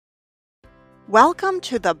Welcome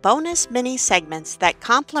to the bonus mini segments that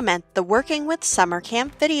complement the Working with Summer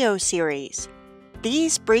Camp video series.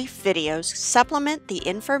 These brief videos supplement the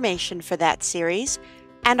information for that series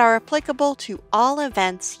and are applicable to all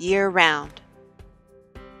events year-round.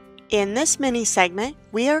 In this mini segment,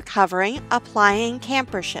 we are covering applying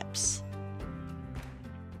camperships.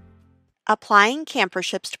 Applying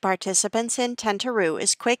camperships to participants in Tentaroo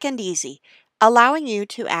is quick and easy, allowing you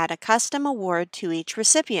to add a custom award to each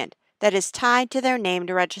recipient that is tied to their named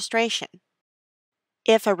registration.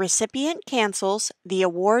 If a recipient cancels, the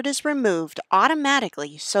award is removed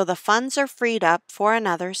automatically so the funds are freed up for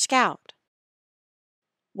another scout.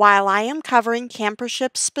 While I am covering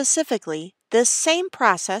camperships specifically, this same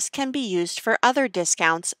process can be used for other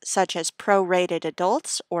discounts such as prorated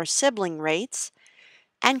adults or sibling rates,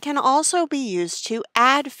 and can also be used to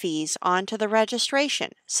add fees onto the registration,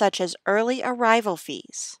 such as early arrival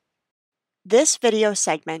fees. This video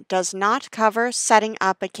segment does not cover setting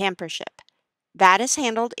up a campership. That is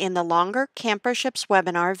handled in the longer Camperships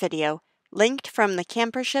webinar video linked from the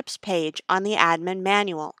Camperships page on the admin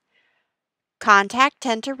manual. Contact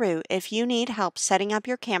Tentaroo if you need help setting up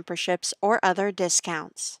your camperships or other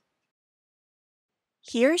discounts.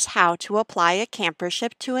 Here's how to apply a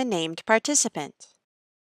campership to a named participant.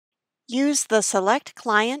 Use the Select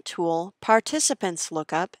Client tool Participants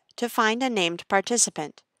Lookup to find a named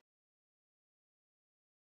participant.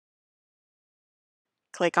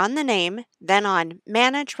 Click on the name, then on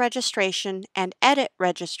Manage Registration and Edit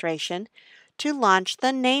Registration to launch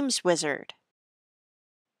the Names Wizard.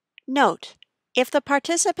 Note: if the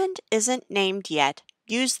participant isn't named yet,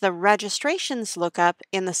 use the Registrations lookup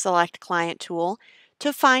in the Select Client tool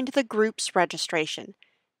to find the group's registration.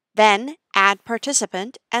 Then add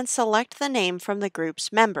participant and select the name from the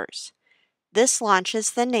group's members. This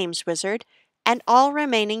launches the Names Wizard, and all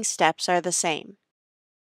remaining steps are the same.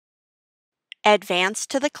 Advance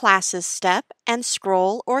to the Classes step and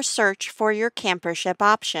scroll or search for your campership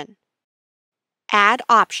option. Add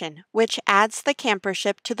option, which adds the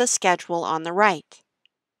campership to the schedule on the right.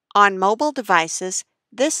 On mobile devices,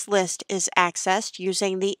 this list is accessed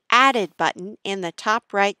using the Added button in the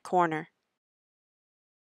top right corner.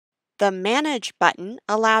 The Manage button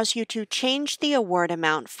allows you to change the award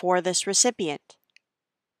amount for this recipient.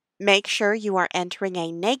 Make sure you are entering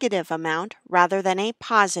a negative amount rather than a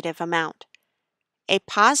positive amount. A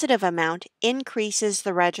positive amount increases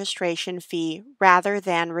the registration fee rather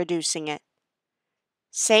than reducing it.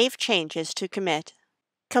 Save changes to commit.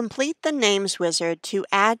 Complete the Names Wizard to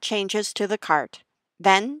add changes to the cart.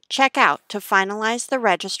 Then check out to finalize the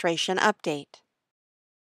registration update.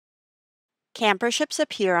 Camperships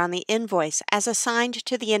appear on the invoice as assigned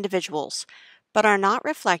to the individuals, but are not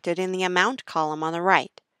reflected in the amount column on the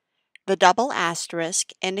right. The double asterisk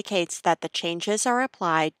indicates that the changes are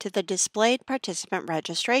applied to the displayed participant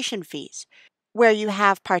registration fees, where you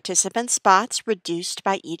have participant spots reduced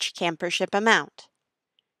by each campership amount.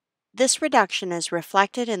 This reduction is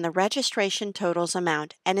reflected in the registration totals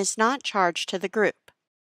amount and is not charged to the group.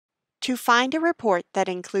 To find a report that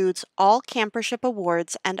includes all campership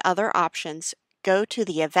awards and other options, go to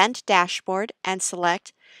the Event dashboard and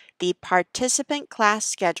select the Participant Class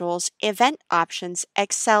Schedules Event Options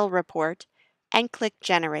Excel report and click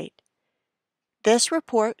Generate. This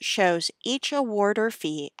report shows each award or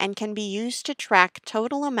fee and can be used to track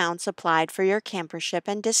total amounts applied for your campership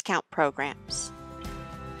and discount programs.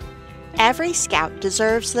 Every scout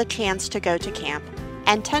deserves the chance to go to camp,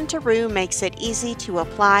 and Tentaroo makes it easy to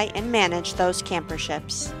apply and manage those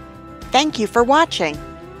camperships. Thank you for watching!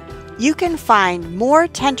 You can find more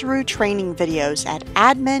Tentaroo training videos at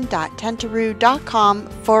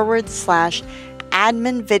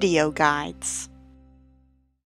admin.tentaroo.com/admin video guides.